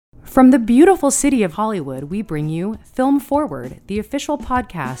From the beautiful city of Hollywood, we bring you Film Forward, the official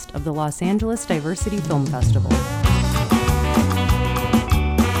podcast of the Los Angeles Diversity Film Festival.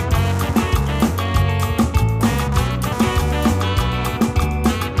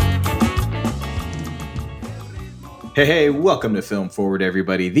 Hey, welcome to Film Forward,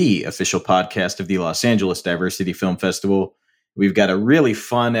 everybody, the official podcast of the Los Angeles Diversity Film Festival. We've got a really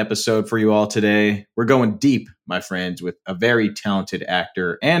fun episode for you all today. We're going deep, my friends, with a very talented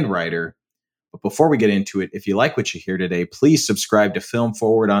actor and writer. But before we get into it, if you like what you hear today, please subscribe to Film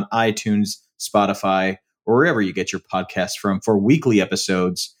Forward on iTunes, Spotify, or wherever you get your podcasts from for weekly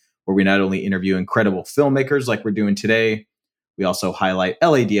episodes where we not only interview incredible filmmakers like we're doing today, we also highlight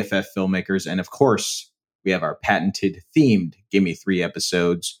LADFF filmmakers, and of course, we have our patented themed Gimme 3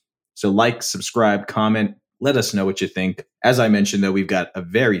 episodes. So like, subscribe, comment, let us know what you think. As I mentioned, though, we've got a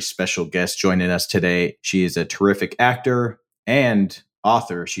very special guest joining us today. She is a terrific actor and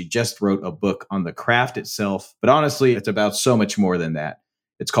author. She just wrote a book on the craft itself. But honestly, it's about so much more than that.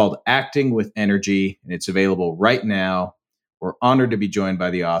 It's called Acting with Energy, and it's available right now. We're honored to be joined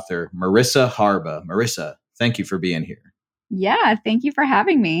by the author, Marissa Harba. Marissa, thank you for being here. Yeah, thank you for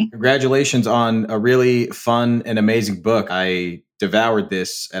having me. Congratulations on a really fun and amazing book. I devoured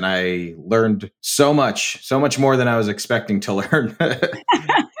this and I learned so much more than I was expecting to learn.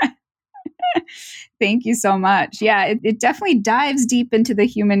 Thank you so much. Yeah, it definitely dives deep into the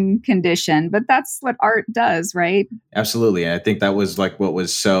human condition, but that's what art does, right? Absolutely. And I think that was like what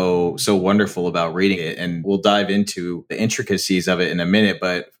was so wonderful about reading it. And we'll dive into the intricacies of it in a minute.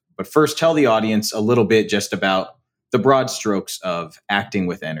 But first, tell the audience a little bit just about the broad strokes of Acting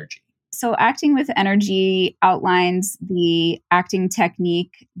with Energy. So Acting with Energy outlines the acting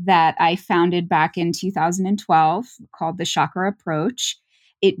technique that I founded back in 2012 called the Chakra Approach.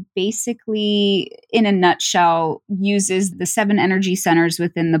 It basically, in a nutshell, uses the 7 energy centers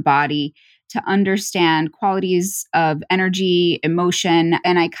within the body to understand qualities of energy, emotion,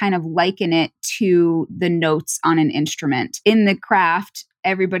 and I kind of liken it to the notes on an instrument. In the craft,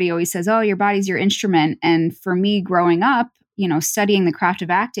 everybody always says, oh, your body's your instrument. And for me growing up, studying the craft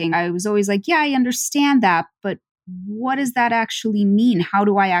of acting, I was always like, yeah, I understand that, but what does that actually mean? How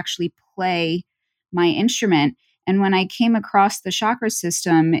do I actually play my instrument? And when I came across the chakra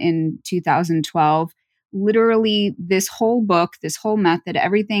system in 2012, literally this whole book, this whole method,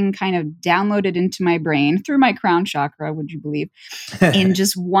 everything kind of downloaded into my brain through my crown chakra, would you believe, in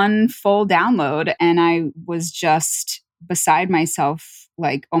just one full download. And I was just beside myself,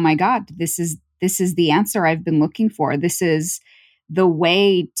 like, oh my God, this is the answer I've been looking for. This is the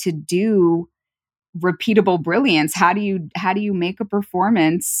way to do repeatable brilliance. How do you make a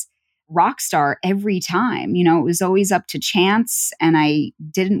performance rock star every time? It was always up to chance, and I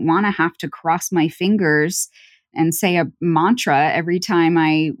didn't want to have to cross my fingers and say a mantra every time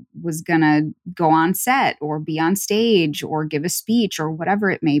I was going to go on set or be on stage or give a speech or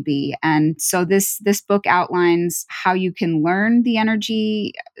whatever it may be. And so this book outlines how you can learn the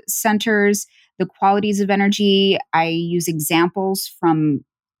energy centers, the qualities of energy. I use examples from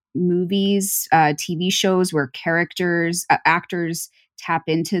movies, TV shows where actors tap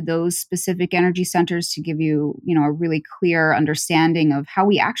into those specific energy centers to give you, a really clear understanding of how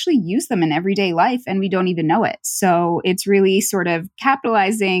we actually use them in everyday life and we don't even know it. So it's really sort of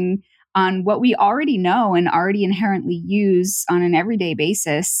capitalizing on what we already know and already inherently use on an everyday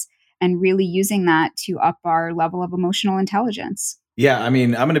basis and really using that to up our level of emotional intelligence. Yeah, I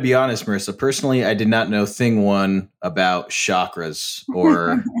mean, I'm going to be honest, Marissa. Personally, I did not know thing one about chakras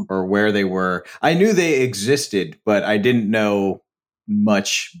or where they were. I knew they existed, but I didn't know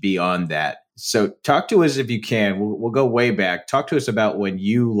much beyond that. So talk to us if you can. We'll go way back. Talk to us about when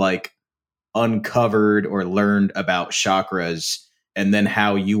you uncovered or learned about chakras and then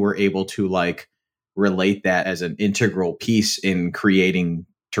how you were able to relate that as an integral piece in creating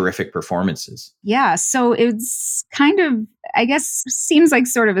terrific performances. Yeah. So it's kind of, I guess, seems like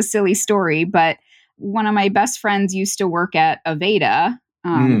sort of a silly story, but one of my best friends used to work at Aveda,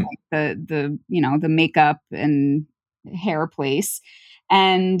 the makeup and hair place.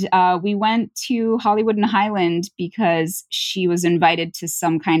 And we went to Hollywood and Highland because she was invited to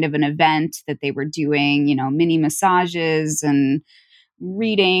some kind of an event that they were doing, mini massages and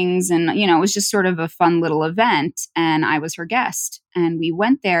readings. And, it was just sort of a fun little event. And I was her guest. And we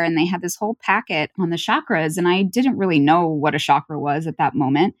went there and they had this whole packet on the chakras. And I didn't really know what a chakra was at that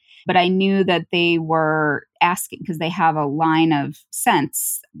moment. But I knew that they were asking because they have a line of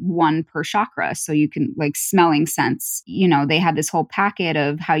scents, one per chakra. So you can smelling scents. They had this whole packet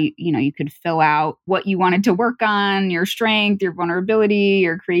of how you could fill out what you wanted to work on, your strength, your vulnerability,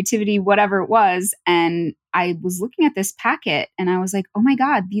 your creativity, whatever it was. And I was looking at this packet and I was like, oh my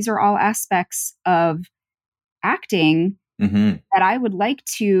God, these are all aspects of acting that I would like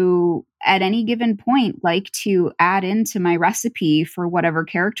to, at any given point, like to add into my recipe for whatever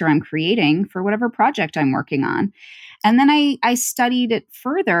character I'm creating, for whatever project I'm working on. And then I studied it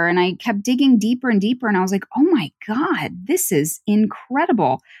further and I kept digging deeper and deeper. And I was like, oh my God, this is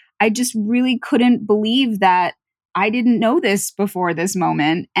incredible. I just really couldn't believe that I didn't know this before this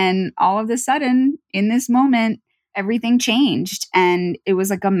moment. And all of a sudden, in this moment, everything changed. And it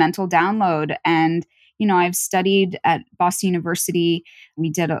was like a mental download. And I've studied at Boston University. We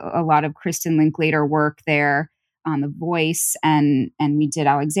did a lot of Kristen Linklater work there on the voice, and we did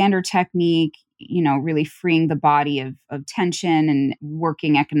Alexander technique, really freeing the body of tension and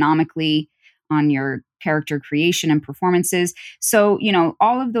working economically on your character creation and performances. So,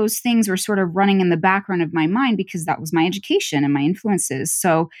 all of those things were sort of running in the background of my mind because that was my education and my influences.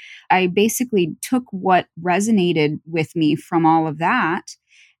 So I basically took what resonated with me from all of that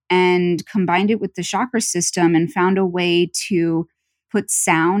and combined it with the chakra system and found a way to put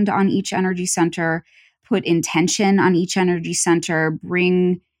sound on each energy center, put intention on each energy center,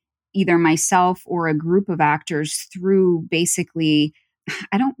 bring either myself or a group of actors through basically,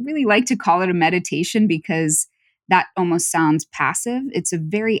 I don't really like to call it a meditation because that almost sounds passive. It's a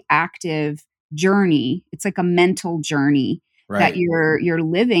very active journey. It's like a mental journey that you're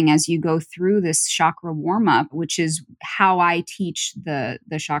living as you go through this chakra warm up, which is how I teach the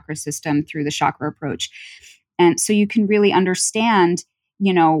chakra system through the chakra approach. And so you can really understand,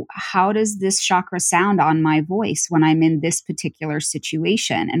 how does this chakra sound on my voice when I'm in this particular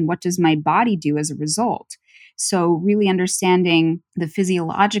situation? And what does my body do as a result? So really understanding the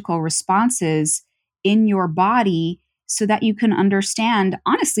physiological responses in your body so that you can understand,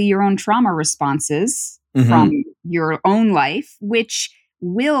 honestly, your own trauma responses from your own life, which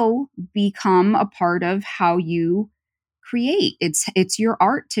will become a part of how you create. It's your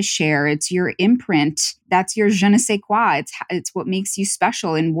art to share. It's your imprint. That's your je ne sais quoi. It's what makes you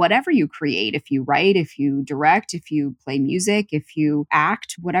special in whatever you create. If you write, if you direct, if you play music, if you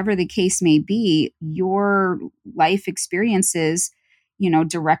act, whatever the case may be, your life experiences,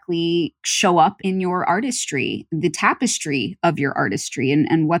 directly show up in your artistry, the tapestry of your artistry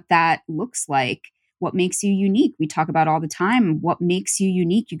and what that looks like. What makes you unique? We talk about all the time. What makes you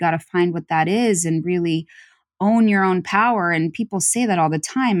unique? You got to find what that is and really own your own power. And people say that all the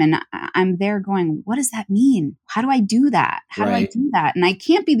time. And I'm there going, what does that mean? How do I do that? How do I do that? And I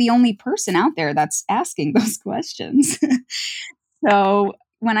can't be the only person out there that's asking those questions. So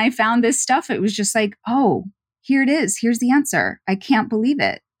when I found this stuff, it was just like, oh, here it is. Here's the answer. I can't believe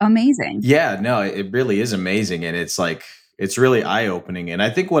it. Amazing. Yeah, no, it really is amazing. And it's like, it's really eye-opening. And I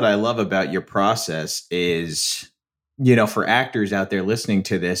think what I love about your process is, for actors out there listening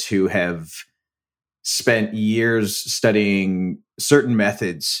to this who have spent years studying certain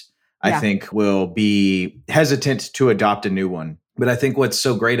methods, I think will be hesitant to adopt a new one. But I think what's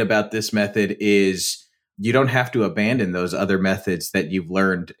so great about this method is you don't have to abandon those other methods that you've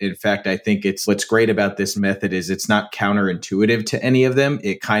learned. In fact, I think what's great about this method is it's not counterintuitive to any of them.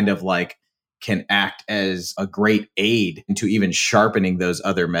 It kind of like can act as a great aid into even sharpening those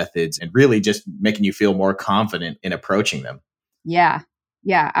other methods and really just making you feel more confident in approaching them. Yeah.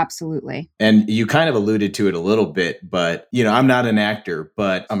 Yeah, absolutely. And you kind of alluded to it a little bit, but, I'm not an actor,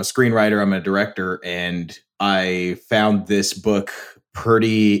 but I'm a screenwriter, I'm a director, and I found this book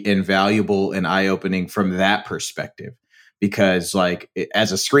pretty invaluable and eye-opening from that perspective. Because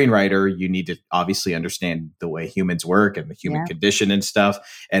as a screenwriter, you need to obviously understand the way humans work and the human condition and stuff.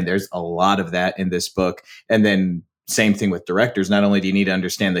 And there's a lot of that in this book. And then same thing with directors. Not only do you need to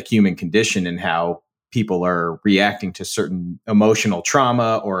understand the human condition and how people are reacting to certain emotional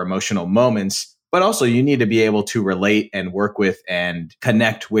trauma or emotional moments, but also you need to be able to relate and work with and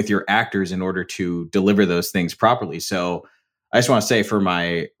connect with your actors in order to deliver those things properly. So I just want to say for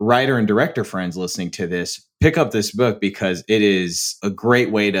my writer and director friends listening to this, pick up this book because it is a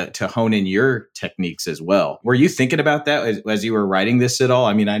great way to hone in your techniques as well. Were you thinking about that as you were writing this at all?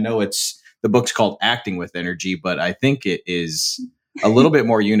 I mean, I know the book's called Acting with Energy, but I think it is a little bit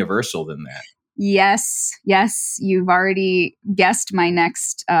more universal than that. Yes. You've already guessed my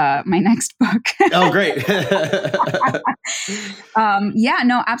next book. Oh, great.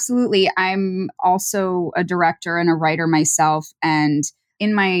 No, absolutely. I'm also a director and a writer myself. And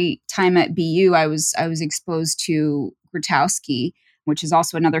in my time at BU, I was exposed to Grotowski, which is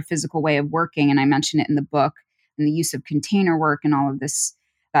also another physical way of working. And I mention it in the book and the use of container work and all of this,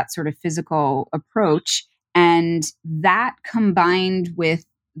 that sort of physical approach. And that combined with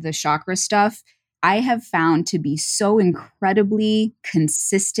the chakra stuff, I have found to be so incredibly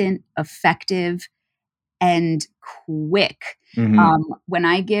consistent, effective, and quick. When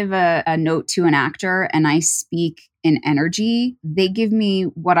I give a note to an actor and I speak in energy, they give me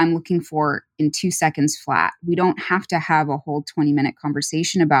what I'm looking for in 2 seconds flat. We don't have to have a whole 20-minute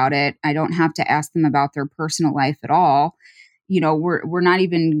conversation about it. I don't have to ask them about their personal life at all. We're not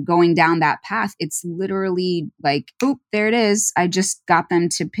even going down that path. It's literally like, oh, there it is. I just got them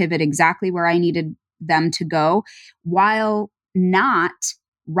to pivot exactly where I needed them to go, while not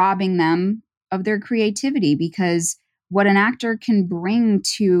robbing them of their creativity. Because what an actor can bring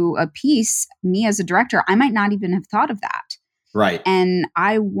to a piece, me as a director, I might not even have thought of that. Right. And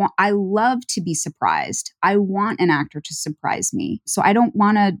I love to be surprised. I want an actor to surprise me. So I don't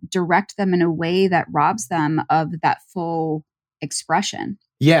want to direct them in a way that robs them of that full expression.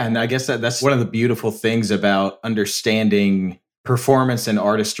 Yeah. And I guess that's one of the beautiful things about understanding performance and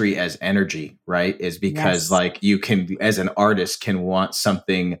artistry as energy, right? Is because Yes. like you can, as an artist, can want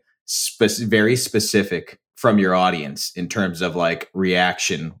something very specific from your audience in terms of like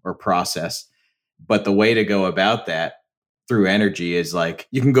reaction or process. But the way to go about that through energy is like,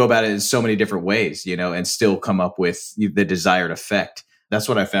 you can go about it in so many different ways, and still come up with the desired effect. That's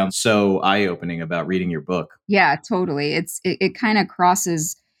what I found so eye-opening about reading your book. Yeah, totally. It kind of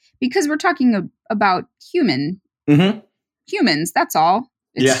crosses, because we're talking about humans. That's all.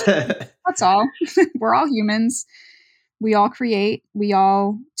 That's all. We're all humans. We all create. We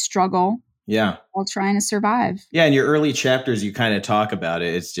all struggle. Yeah. All trying to survive. Yeah. In your early chapters, you kind of talk about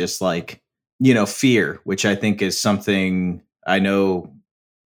it. It's just like, fear, which I think is something I know.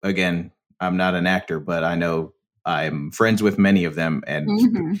 Again, I'm not an actor, but I know I'm friends with many of them,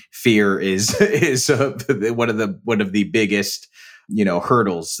 and fear is one of the biggest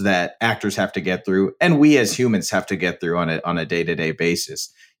hurdles that actors have to get through, and we as humans have to get through on a day-to-day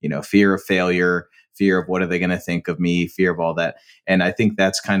basis. Fear of failure, fear of what are they going to think of me, fear of all that. And I think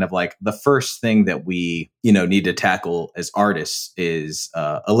that's kind of like the first thing that we need to tackle as artists is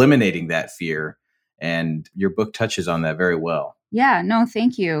eliminating that fear. And your book touches on that very well. Yeah, no,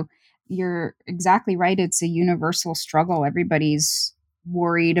 thank you. You're exactly right. It's a universal struggle. Everybody's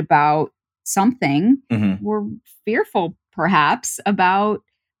worried about something. We're fearful, perhaps, about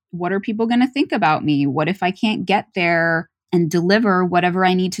what are people going to think about me? What if I can't get there and deliver whatever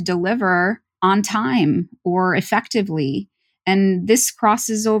I need to deliver on time or effectively? And this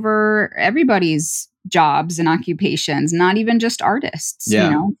crosses over everybody's jobs and occupations, not even just artists.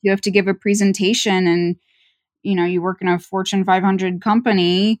 Yeah. You have to give a presentation and you work in a Fortune 500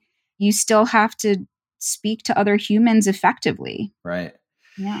 company, you still have to speak to other humans effectively. Right.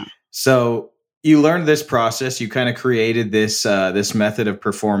 Yeah. So you learned this process. You kind of created this method of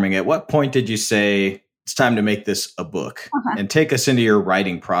performing. At what point did you say it's time to make this a book? And take us into your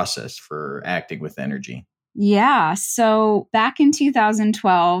writing process for Acting with Energy. Yeah. So back in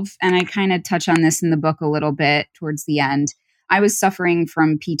 2012, and I kind of touch on this in the book a little bit towards the end, I was suffering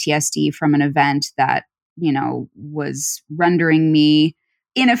from PTSD from an event that was rendering me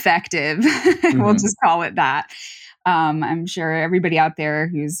ineffective. We'll just call it that. I'm sure everybody out there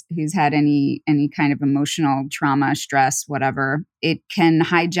who's had any kind of emotional trauma, stress, whatever, it can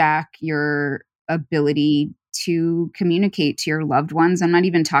hijack your ability to communicate to your loved ones. I'm not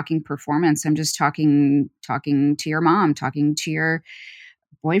even talking performance. I'm just talking to your mom, talking to your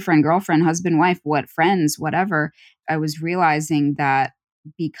boyfriend, girlfriend, husband, wife, friends, whatever. I was realizing that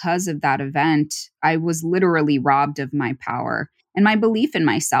because of that event, I was literally robbed of my power and my belief in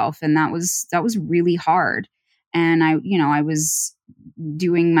myself. And that was really hard. And I was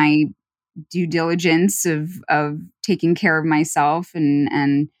doing my due diligence of taking care of myself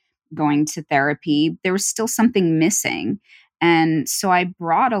and going to therapy. There was still something missing. And so I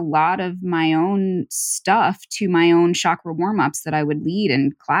brought a lot of my own stuff to my own chakra warm-ups that I would lead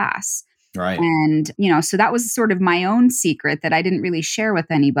in class. Right. And, so that was sort of my own secret that I didn't really share with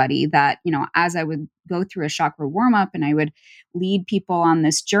anybody, that, as I would go through a chakra warm-up and I would lead people on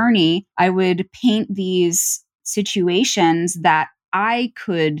this journey, I would paint these situations that I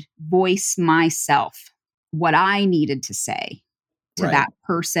could voice myself, what I needed to say to that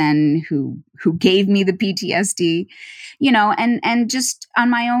person who gave me the PTSD, and just on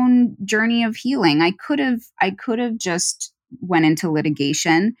my own journey of healing. I could have just went into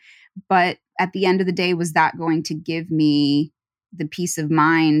litigation, but at the end of the day, was that going to give me the peace of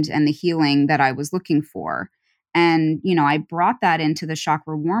mind and the healing that I was looking for? And, I brought that into the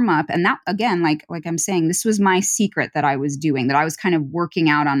chakra warm up. And that, again, like I'm saying, this was my secret that I was doing, that I was kind of working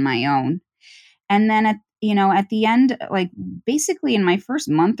out on my own. And then at the end, like basically in my first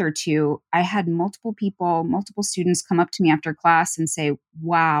month or two, I had multiple students come up to me after class and say,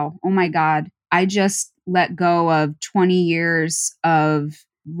 wow, oh my God, I just let go of 20 years of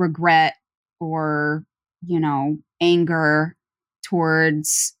regret or anger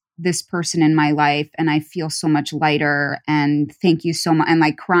towards this person in my life, and I feel so much lighter, and thank you so much, and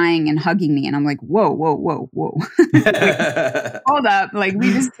like crying and hugging me, and I'm like, whoa, whoa, whoa, whoa. Like, hold up, like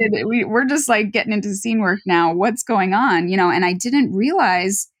we just did it. We're just like getting into scene work now. What's going on? And I didn't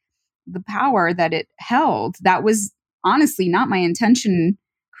realize the power that it held. That was honestly not my intention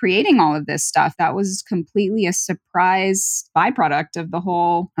creating all of this stuff. That was completely a surprise byproduct of the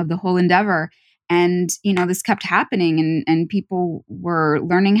whole endeavor. And, this kept happening, and people were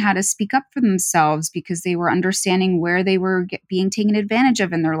learning how to speak up for themselves because they were understanding where they were being taken advantage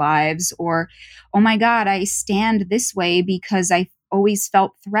of in their lives. Or, oh my God, I stand this way because I always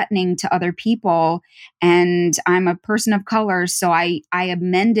felt threatening to other people, and I'm a person of color. So I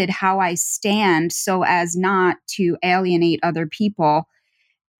amended how I stand so as not to alienate other people.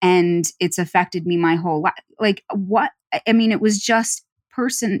 And it's affected me my whole life. Like, what? I mean, it was just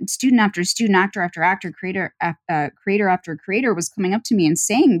student after student, actor after actor, creator after creator was coming up to me and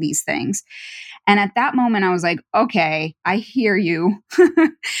saying these things. And at that moment, I was like, okay, I hear you.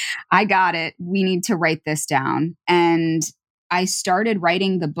 I got it. We need to write this down. And I started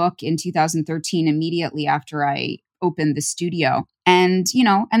writing the book in 2013, immediately after I opened the studio. And,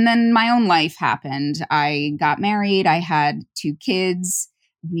 and then my own life happened. I got married. I had 2 kids.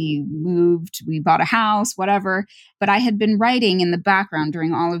 We moved, we bought a house, whatever. But I had been writing in the background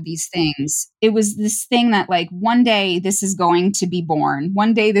during all of these things. It was this thing that like, one day this is going to be born.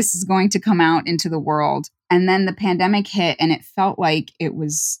 One day this is going to come out into the world. And then the pandemic hit, and it felt like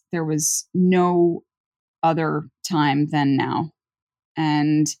there was no other time than now.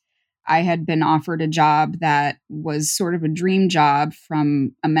 And I had been offered a job that was sort of a dream job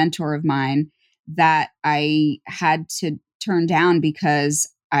from a mentor of mine that I had to turn down because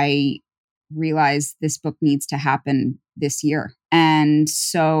I realized this book needs to happen this year. And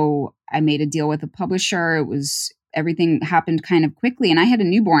so I made a deal with a publisher. Everything happened kind of quickly, and I had a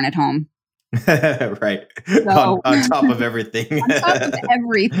newborn at home. Right. So, on top of everything. On top of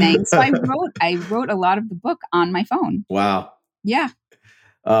everything. So I wrote a lot of the book on my phone. Wow. Yeah.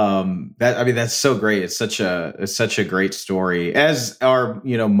 That's so great. It's such a great story, as are,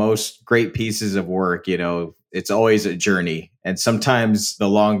 most great pieces of work. It's always a journey, and sometimes the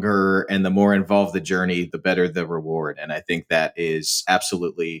longer and the more involved the journey, the better the reward. And I think that is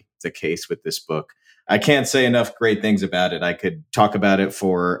absolutely the case with this book. I can't say enough great things about it. I could talk about it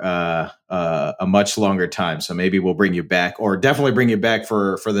for a much longer time. So maybe we'll bring you back, or definitely bring you back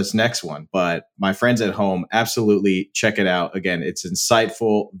for this next one. But my friends at home, absolutely check it out. Again, it's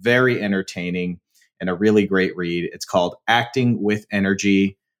insightful, very entertaining, and a really great read. It's called Acting with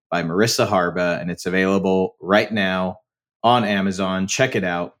Energy by Marissa Harba, and it's available right now on Amazon. Check it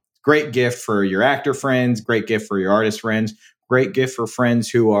out. Great gift for your actor friends, great gift for your artist friends. Great gift for friends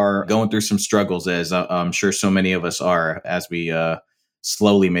who are going through some struggles, as I'm sure so many of us are, as we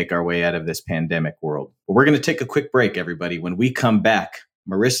slowly make our way out of this pandemic world. But we're going to take a quick break, everybody. When we come back,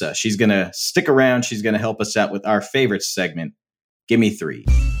 Marissa, she's going to stick around. She's going to help us out with our favorite segment, Gimme 3.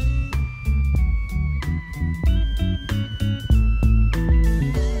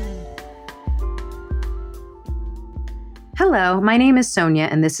 Hello, my name is Sonia,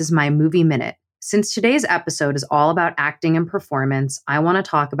 and this is my Movie Minute. Since today's episode is all about acting and performance, I want to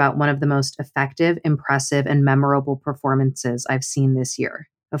talk about one of the most effective, impressive, and memorable performances I've seen this year.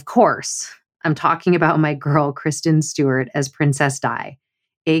 Of course, I'm talking about my girl, Kristen Stewart, as Princess Di,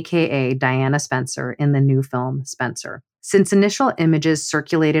 aka Diana Spencer, in the new film Spencer. Since initial images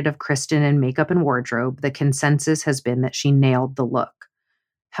circulated of Kristen in makeup and wardrobe, the consensus has been that she nailed the look.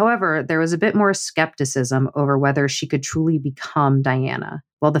 However, there was a bit more skepticism over whether she could truly become Diana.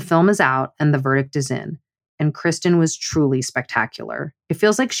 Well, the film is out and the verdict is in, and Kristen was truly spectacular. It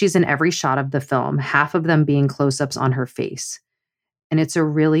feels like she's in every shot of the film, half of them being close-ups on her face. And it's a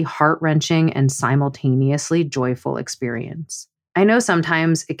really heart-wrenching and simultaneously joyful experience. I know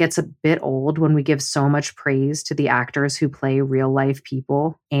sometimes it gets a bit old when we give so much praise to the actors who play real-life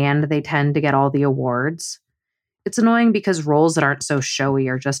people, and they tend to get all the awards. It's annoying because roles that aren't so showy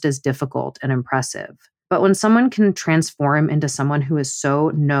are just as difficult and impressive. But when someone can transform into someone who is so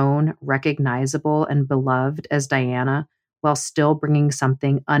known, recognizable, and beloved as Diana, while still bringing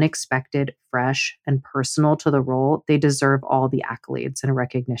something unexpected, fresh, and personal to the role, they deserve all the accolades and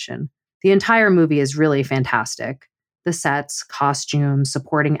recognition. The entire movie is really fantastic. The sets, costumes,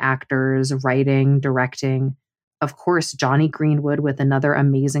 supporting actors, writing, directing. Of course, Johnny Greenwood with another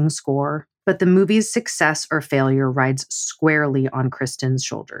amazing score. But the movie's success or failure rides squarely on Kristen's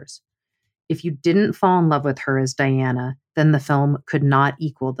shoulders. If you didn't fall in love with her as Diana, then the film could not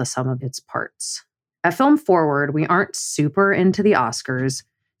equal the sum of its parts. At Film Forward, we aren't super into the Oscars,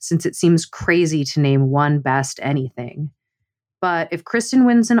 since it seems crazy to name one best anything. But if Kristen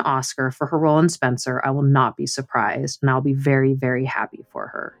wins an Oscar for her role in Spencer, I will not be surprised, and I'll be very, very happy for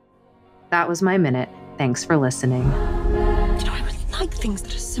her. That was my minute. Thanks for listening. I really like things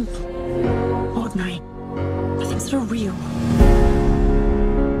that are simple, ordinary, the things that are real.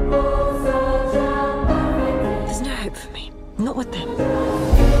 There's no hope for me, not with them.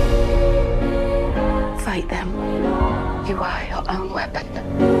 Fight them. You are your own weapon.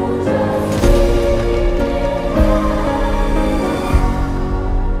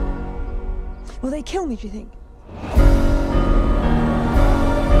 Will they kill me, do you think?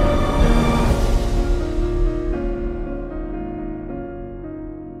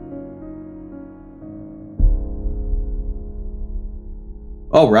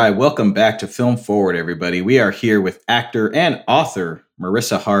 All right, welcome back to Film Forward, everybody. We are here with actor and author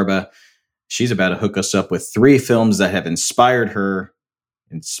Marissa Harba. She's about to hook us up with 3 films that have inspired her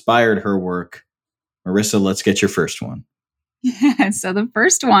work. Marissa, let's get your first one. So the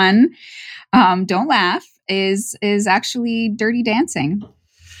first one, don't laugh, is actually Dirty Dancing.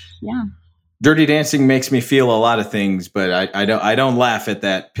 Yeah. Dirty Dancing makes me feel a lot of things, but I don't laugh at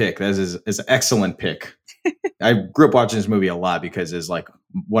that pick. That is an excellent pick. I grew up watching this movie a lot because it's like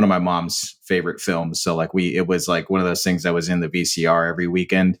one of my mom's favorite films. So like it was like one of those things that was in the VCR every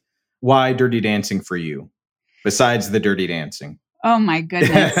weekend. Why Dirty Dancing for you? Besides the Dirty Dancing. Oh my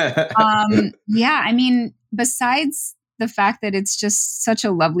goodness. Yeah, I mean, besides the fact that it's just such a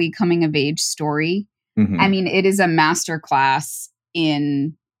lovely coming of age story. Mm-hmm. I mean, it is a masterclass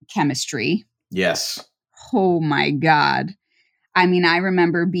in chemistry. Yes. Oh my God. I mean, I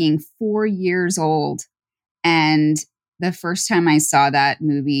remember being 4 years old, and the first time I saw that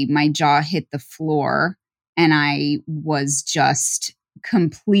movie, my jaw hit the floor and I was just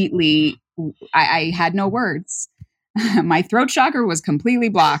completely, I had no words. My throat chakra was completely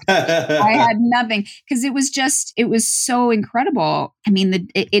blocked. I had nothing because it was so incredible. I mean,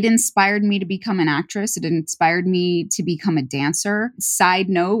 it inspired me to become an actress. It inspired me to become a dancer. Side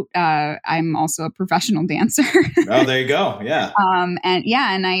note, I'm also a professional dancer. Oh, there you go. Yeah.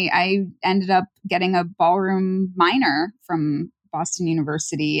 And I ended up getting a ballroom minor from Boston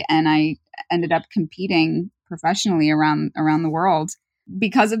University, and I ended up competing professionally around the world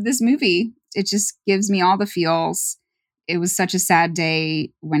because of this movie. It just gives me all the feels. It was such a sad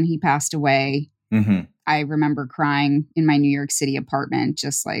day when he passed away. Mm-hmm. I remember crying in my New York City apartment,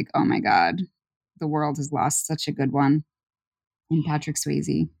 just like, oh my God, the world has lost such a good one in Patrick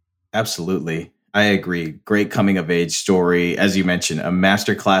Swayze. Absolutely. I agree. Great coming of age story. As you mentioned, a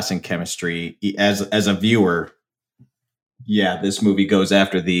masterclass in chemistry. As a viewer, yeah, this movie goes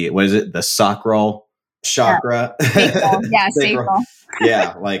after the sacral chakra. Yeah, sacral.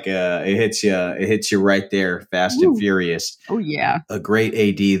 Yeah, like it hits you right there, fast and furious. Oh yeah. A great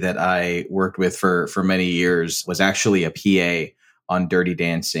AD that I worked with for many years was actually a PA on Dirty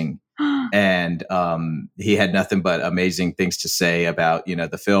Dancing. And he had nothing but amazing things to say about,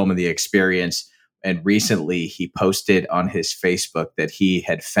 the film and the experience. And recently he posted on his Facebook that he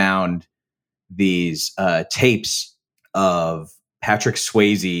had found these tapes of Patrick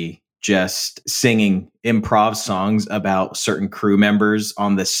Swayze just singing improv songs about certain crew members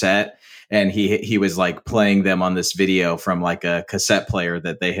on the set. And he was like playing them on this video from like a cassette player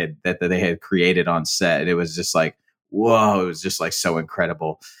that they had created on set. And it was just like, whoa, it was just like so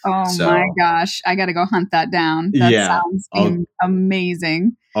incredible. Oh my gosh. I got to go hunt that down. That sounds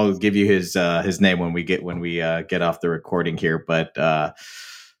amazing. I'll give you his name when we get off the recording here. But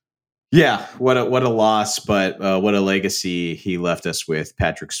yeah, what a loss, but what a legacy he left us with,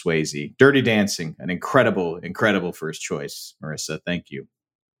 Patrick Swayze. Dirty Dancing, an incredible first choice, Marissa. Thank you.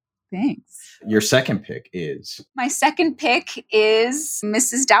 Thanks. Your second pick is? My second pick is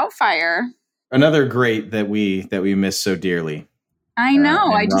Mrs. Doubtfire. Another great that we miss so dearly. I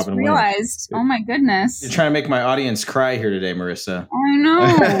know. I just realized. Oh my goodness. You're trying to make my audience cry here today, Marissa. I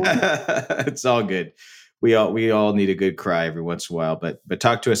know. It's all good. We all need a good cry every once in a while, but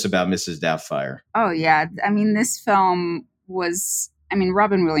talk to us about Mrs. Doubtfire. Oh yeah. I mean, this film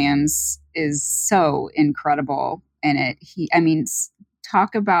Robin Williams is so incredible in it.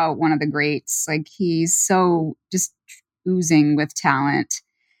 Talk about one of the greats. Like, he's so just oozing with talent.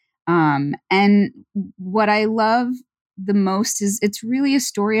 And what I love the most is it's really a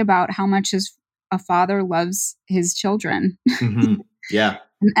story about how much a father loves his children. Mm-hmm. Yeah.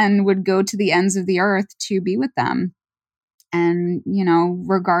 and would go to the ends of the earth to be with them. And,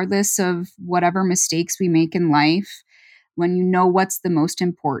 regardless of whatever mistakes we make in life, when you know what's the most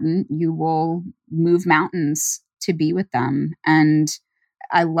important, you will move mountains to be with them. And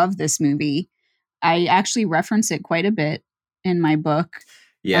I love this movie. I actually reference it quite a bit in my book.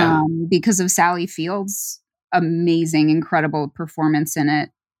 Yeah, because of Sally Field's amazing, incredible performance in it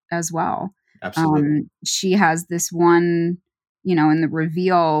as well. absolutely. She has this one, in the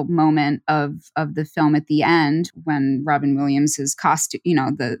reveal moment of the film at the end when Robin Williams's costume,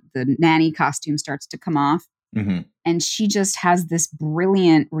 the nanny costume starts to come off. Hmm. And she just has this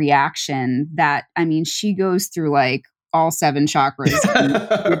brilliant reaction that, I mean, she goes through like all 7 chakras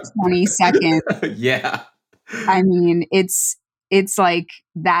in 20 seconds. Yeah. I mean, it's like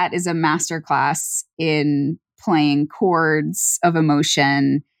that is a masterclass in playing chords of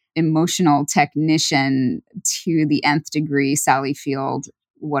emotion, emotional technician to the nth degree. Sally Field,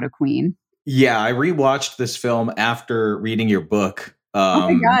 what a queen. Yeah, I rewatched this film after reading your book.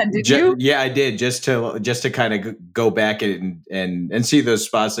 Oh my God, did you? Yeah, I did, just to kind of go back and see those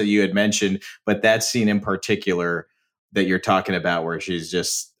spots that you had mentioned. But that scene in particular that you're talking about, where she's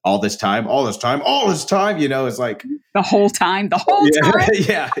just all this time, is like the whole time.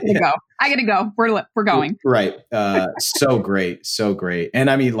 Yeah. I gotta go. We're going. Right. So great. So great. And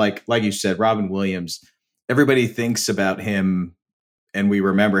I mean, like you said, Robin Williams, everybody thinks about him and we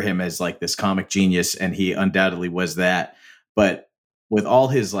remember him as like this comic genius, and he undoubtedly was that. But with all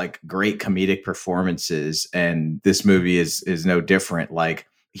his like great comedic performances, and this movie is no different. Like,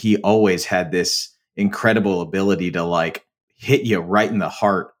 he always had this incredible ability to like hit you right in the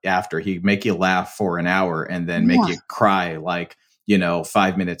heart after. He'd make you laugh for an hour and then make you cry like,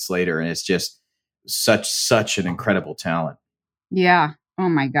 5 minutes later. And it's just such an incredible talent. Yeah. Oh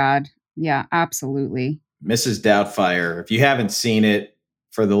my God. Yeah, absolutely. Mrs. Doubtfire, if you haven't seen it,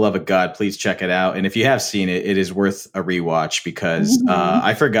 for the love of God, please check it out. And if you have seen it, it is worth a rewatch, because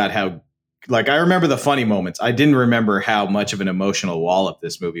I forgot how, like, I remember the funny moments. I didn't remember how much of an emotional wallop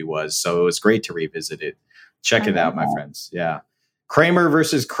this movie was. So it was great to revisit it. Check it out, my friends. Yeah. Kramer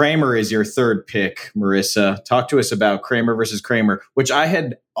versus Kramer is your third pick, Marissa. Talk to us about Kramer versus Kramer, which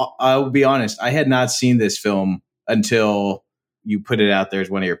I'll be honest, I had not seen this film until you put it out there as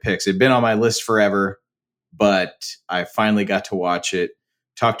one of your picks. It'd been on my list forever, but I finally got to watch it.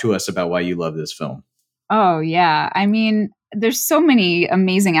 Talk to us about why you love this film. Oh, yeah. I mean, there's so many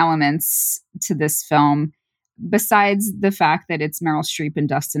amazing elements to this film, besides the fact that it's Meryl Streep and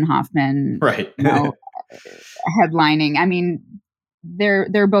Dustin Hoffman, right? Headlining. I mean,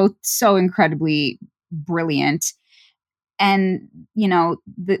 they're both so incredibly brilliant, and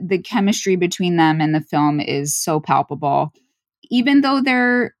the chemistry between them in the film is so palpable. Even though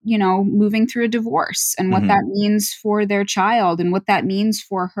they're, moving through a divorce, and what that means for their child, and what that means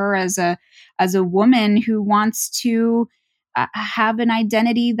for her as a woman who wants to have an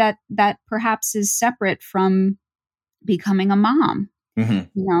identity that perhaps is separate from becoming a mom.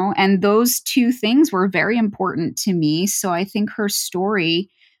 And those two things were very important to me. So I think her story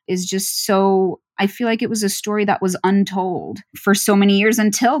is just so, I feel like it was a story that was untold for so many years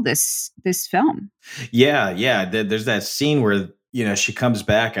until this film. Yeah. There's that scene where, she comes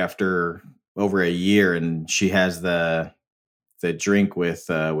back after over a year, and she has the drink with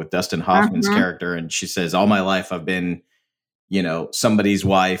Dustin Hoffman's character. And she says, all my life I've been, somebody's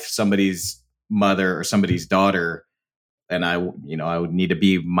wife, somebody's mother, or somebody's daughter. And I would need to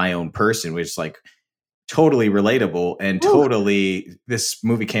be my own person, which is like totally relatable, and totally, this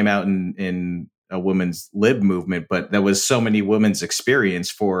movie came out in a women's lib movement, but that was so many women's experience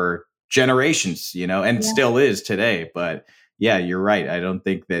for generations, and still is today. But yeah, you're right. I don't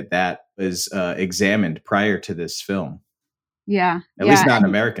think that was examined prior to this film. Yeah. At least not in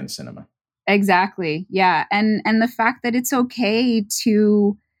American cinema. Exactly. Yeah. And the fact that it's okay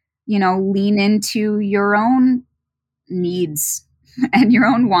to, lean into your own needs and your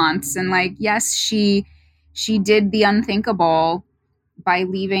own wants. And like, yes, she did the unthinkable by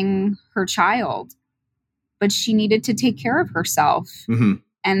leaving her child, but she needed to take care of herself.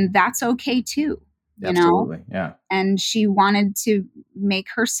 And that's okay too. Absolutely. Yeah. And she wanted to make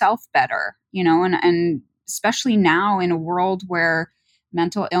herself better, and especially now in a world where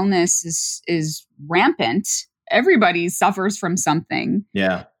mental illness is rampant, everybody suffers from something.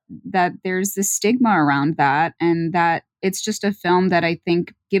 Yeah. That there's this stigma around that, and that it's just a film that I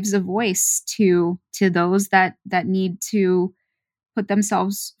think gives a voice to those that need to put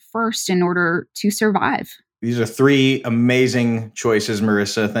themselves first in order to survive. These are 3 amazing choices,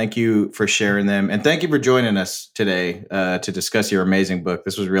 Marissa. Thank you for sharing them. And thank you for joining us today to discuss your amazing book.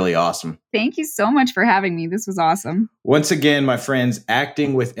 This was really awesome. Thank you so much for having me. This was awesome. Once again, my friends,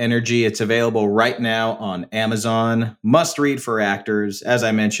 Acting with Energy. It's available right now on Amazon. Must read for actors. As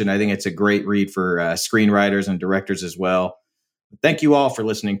I mentioned, I think it's a great read for screenwriters and directors as well. Thank you all for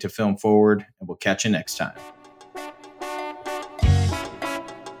listening to Film Forward, and we'll catch you next time.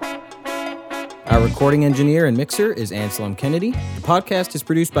 All Our recording engineer and mixer is Anselm Kennedy. The podcast is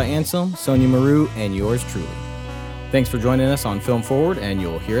produced by Anselm, Sonia Maru, and yours truly. Thanks for joining us on Film Forward, and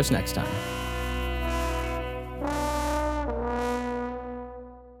you'll hear us next time.